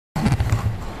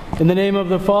In the name of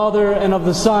the Father, and of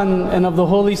the Son, and of the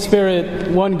Holy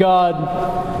Spirit, one God.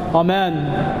 Amen.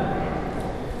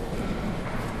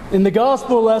 In the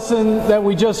gospel lesson that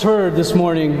we just heard this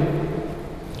morning,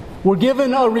 we're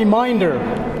given a reminder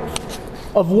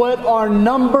of what our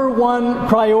number one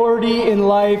priority in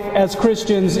life as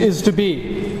Christians is to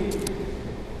be.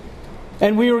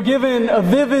 And we were given a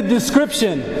vivid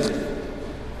description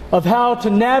of how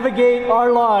to navigate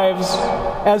our lives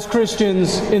as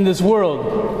Christians in this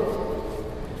world.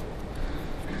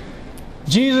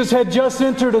 Jesus had just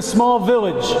entered a small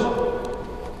village.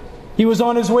 He was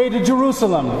on his way to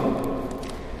Jerusalem.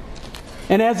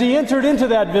 And as he entered into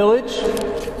that village,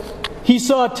 he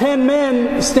saw 10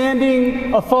 men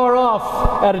standing afar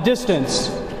off at a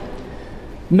distance.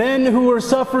 Men who were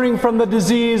suffering from the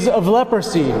disease of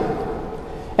leprosy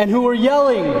and who were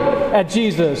yelling at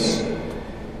Jesus,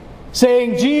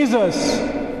 saying, "Jesus,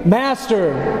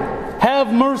 Master,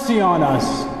 have mercy on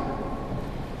us."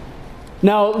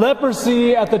 Now,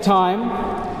 leprosy at the time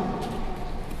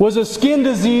was a skin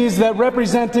disease that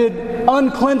represented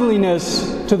uncleanliness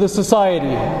to the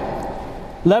society.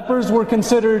 Lepers were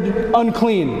considered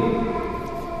unclean.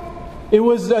 It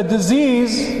was a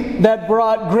disease that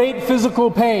brought great physical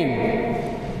pain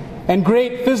and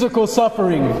great physical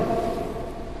suffering.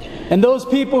 And those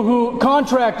people who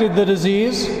contracted the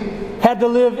disease had to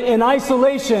live in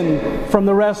isolation from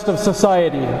the rest of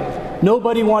society.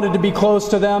 Nobody wanted to be close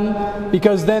to them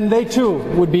because then they too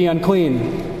would be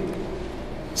unclean.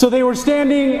 So they were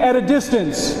standing at a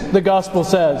distance, the gospel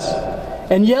says,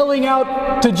 and yelling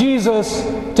out to Jesus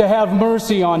to have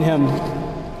mercy on him.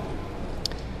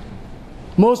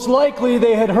 Most likely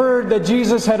they had heard that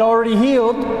Jesus had already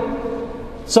healed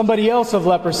somebody else of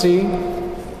leprosy,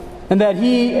 and that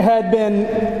he had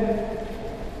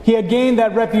gained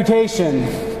that reputation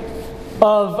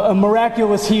of a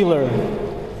miraculous healer.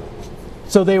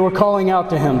 So they were calling out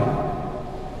to him.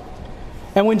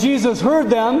 And when Jesus heard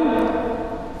them,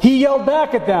 he yelled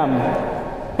back at them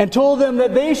and told them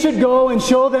that they should go and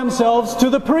show themselves to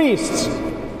the priests.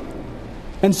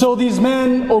 And so these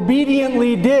men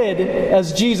obediently did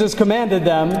as Jesus commanded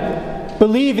them,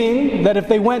 believing that if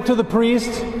they went to the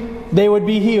priest, they would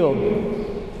be healed.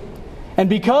 And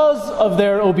because of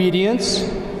their obedience,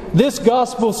 this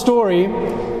gospel story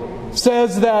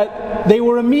says that they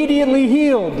were immediately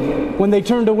healed when they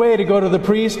turned away to go to the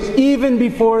priest, even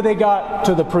before they got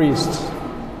to the priest.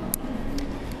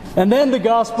 And then the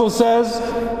gospel says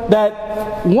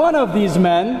that one of these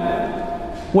men,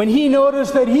 when he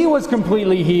noticed that he was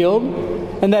completely healed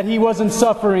and that he wasn't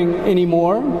suffering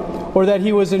anymore or that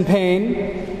he was in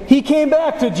pain, he came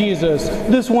back to Jesus,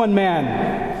 this one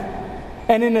man.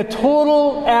 And in a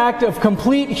total act of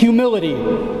complete humility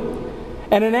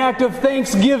and an act of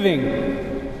thanksgiving,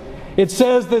 it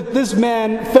says that this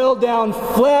man fell down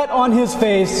flat on his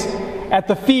face at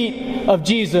the feet of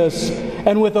Jesus,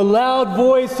 and with a loud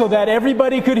voice so that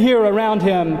everybody could hear around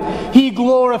him, he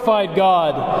glorified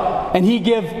God, and he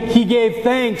gave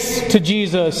thanks to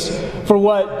Jesus for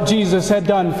what Jesus had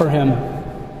done for him.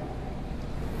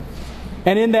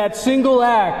 And in that single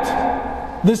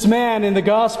act, this man in the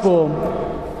gospel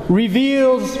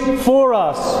reveals for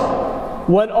us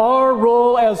what our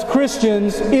role as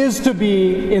Christians is to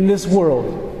be in this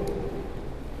world.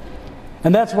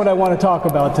 And that's what I want to talk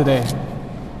about today.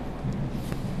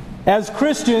 As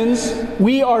Christians,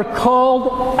 we are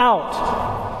called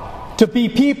out to be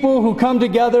people who come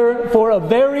together for a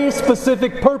very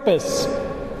specific purpose.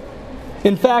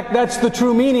 In fact, that's the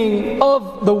true meaning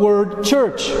of the word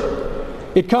church.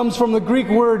 It comes from the Greek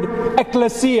word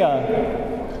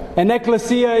ekklesia. And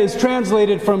ekklesia is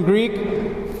translated from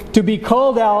Greek to be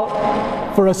called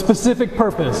out for a specific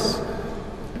purpose.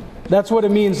 That's what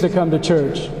it means to come to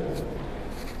church.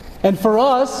 And for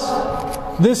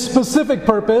us, this specific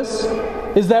purpose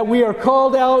is that we are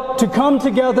called out to come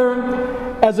together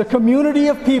as a community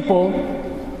of people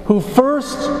who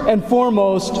first and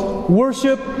foremost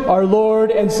worship our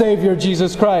Lord and Savior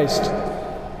Jesus Christ.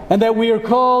 And that we are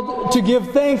called to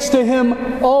give thanks to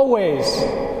Him always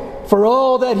for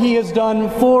all that He has done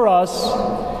for us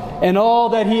and all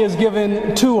that He has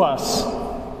given to us.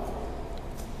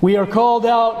 We are called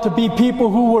out to be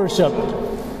people who worship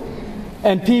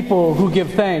and people who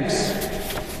give thanks.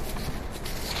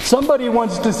 Somebody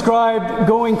once described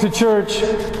going to church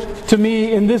to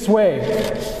me in this way.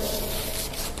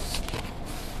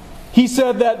 He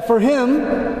said that for him,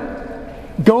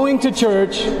 going to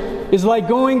church is like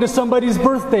going to somebody's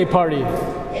birthday party.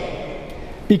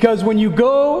 Because when you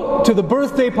go to the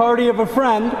birthday party of a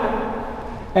friend,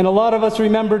 and a lot of us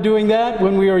remember doing that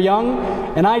when we were young,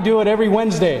 and I do it every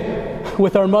Wednesday.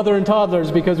 with our mother and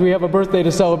toddlers because we have a birthday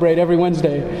to celebrate every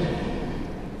Wednesday.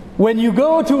 When you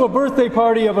go to a birthday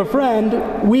party of a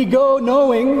friend, we go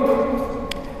knowing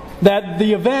that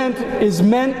the event is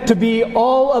meant to be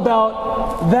all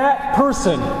about that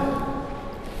person.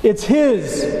 It's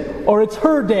his or it's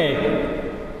her day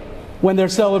when they're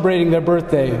celebrating their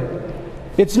birthday.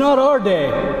 It's not our day,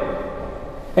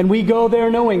 and we go there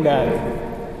knowing that.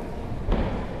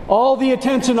 All the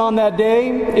attention on that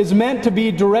day is meant to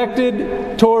be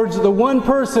directed towards the one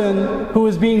person who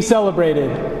is being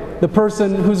celebrated, the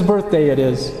person whose birthday it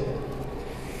is.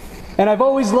 And I've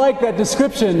always liked that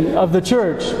description of the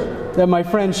church that my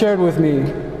friend shared with me,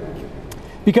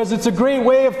 because it's a great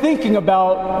way of thinking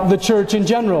about the church in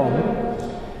general.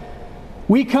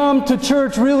 We come to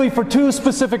church really for two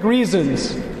specific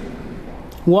reasons.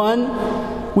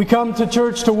 One, we come to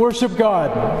church to worship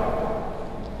God.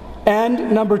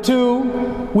 And number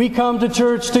two, we come to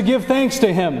church to give thanks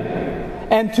to Him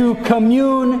and to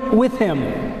commune with Him.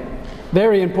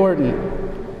 Very important.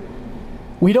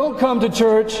 We don't come to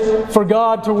church for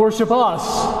God to worship us.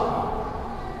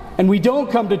 And we don't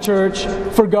come to church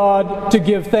for God to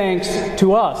give thanks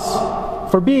to us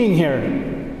for being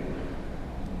here.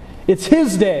 It's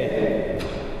His day.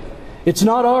 It's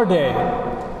not our day.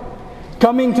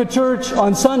 Coming to church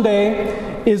on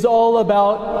Sunday is all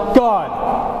about God.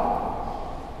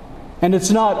 And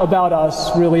it's not about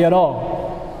us really at all.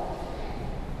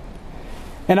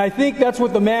 And I think that's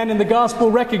what the man in the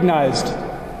gospel recognized.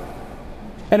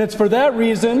 And it's for that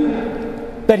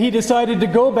reason that he decided to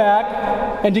go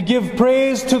back and to give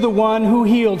praise to the one who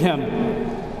healed him.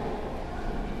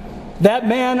 That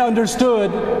man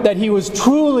understood that he was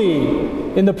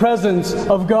truly in the presence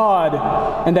of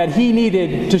God and that he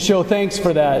needed to show thanks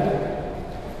for that.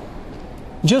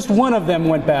 Just one of them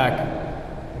went back.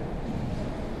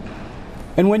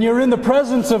 And when you're in the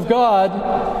presence of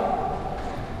God,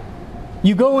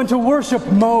 you go into worship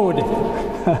mode.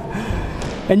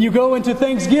 And you go into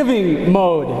thanksgiving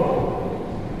mode.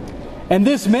 And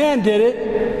this man did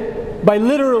it by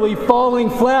literally falling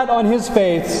flat on his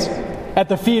face at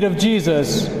the feet of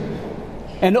Jesus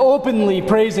and openly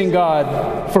praising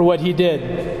God for what He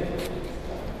did.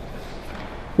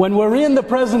 When we're in the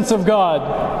presence of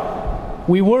God,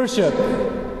 we worship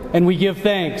and we give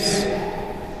thanks.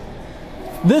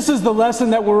 This is the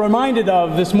lesson that we're reminded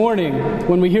of this morning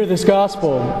when we hear this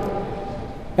gospel.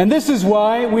 And this is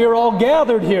why we are all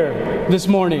gathered here this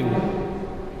morning.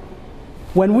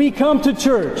 When we come to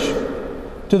church,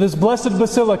 to this blessed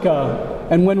basilica,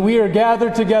 and when we are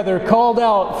gathered together, called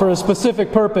out for a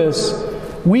specific purpose,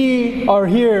 we are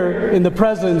here in the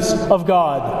presence of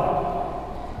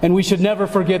God. And we should never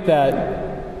forget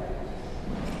that.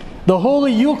 The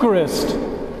Holy Eucharist,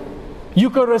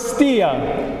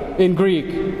 Eucharistia in Greek,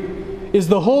 is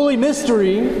the holy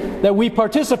mystery that we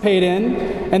participate in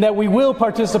and that we will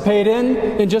participate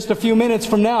in just a few minutes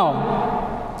from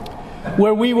now,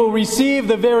 where we will receive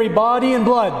the very body and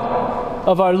blood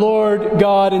of our Lord,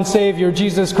 God, and Savior,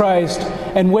 Jesus Christ,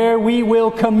 and where we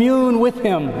will commune with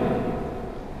Him.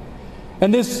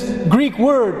 And this Greek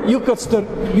word,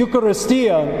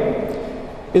 Eucharistia,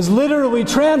 is literally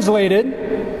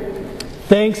translated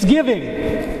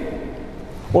thanksgiving,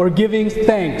 or giving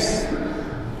thanks.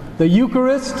 The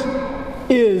Eucharist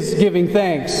is giving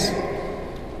thanks.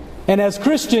 And as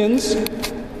Christians,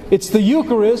 it's the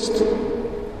Eucharist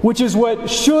which is what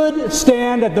should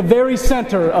stand at the very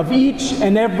center of each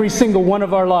and every single one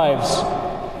of our lives.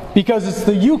 Because it's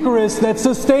the Eucharist that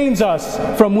sustains us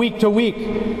from week to week.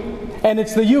 And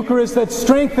it's the Eucharist that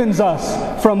strengthens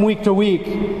us from week to week.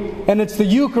 And it's the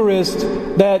Eucharist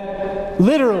that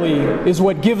literally is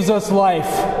what gives us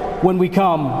life when we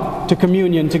come to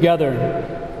communion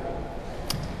together.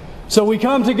 So we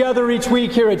come together each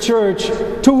week here at church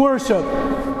to worship.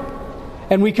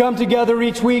 And we come together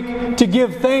each week to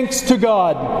give thanks to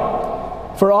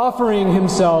God for offering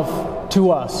Himself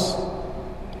to us.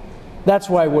 That's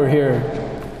why we're here.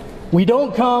 We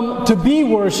don't come to be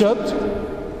worshiped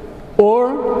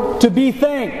or to be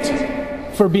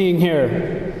thanked for being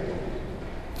here.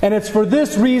 And it's for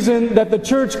this reason that the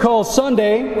church calls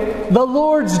Sunday the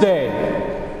Lord's Day.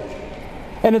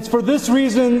 And it's for this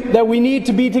reason that we need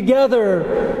to be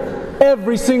together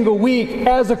every single week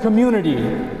as a community,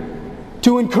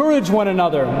 to encourage one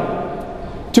another,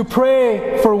 to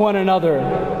pray for one another,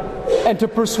 and to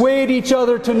persuade each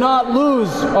other to not lose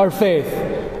our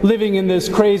faith living in this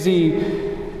crazy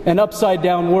and upside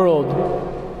down world.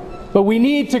 But we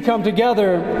need to come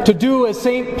together to do as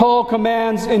St. Paul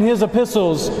commands in his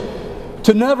epistles,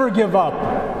 to never give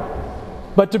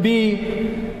up, but to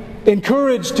be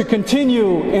encouraged to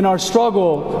continue in our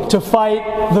struggle to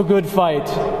fight the good fight.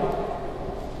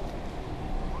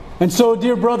 And so,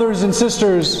 dear brothers and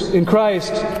sisters in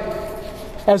Christ,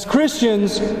 as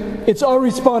Christians, it's our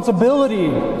responsibility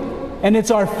and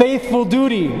it's our faithful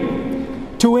duty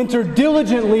to enter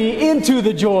diligently into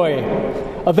the joy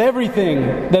of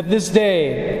everything that this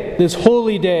day, this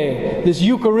holy day, this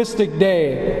Eucharistic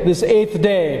day, this 8th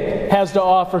day has to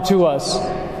offer to us.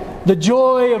 The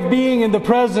joy of being in the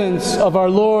presence of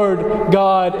our Lord,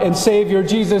 God, and Savior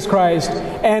Jesus Christ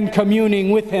and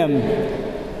communing with Him.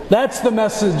 That's the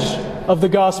message of the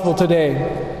gospel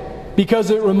today,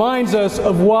 because it reminds us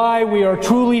of why we are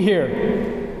truly here.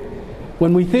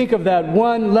 When we think of that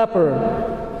one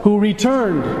leper who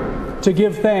returned to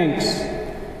give thanks,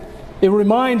 it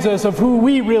reminds us of who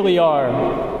we really are.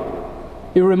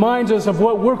 It reminds us of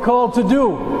what we're called to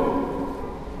do.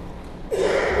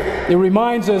 It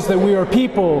reminds us that we are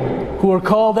people who are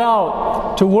called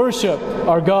out to worship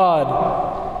our God,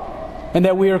 and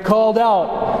that we are called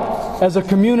out as a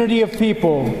community of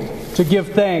people to give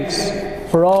thanks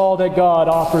for all that God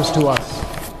offers to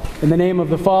us. In the name of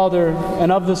the Father,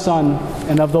 and of the Son,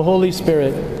 and of the Holy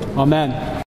Spirit. Amen.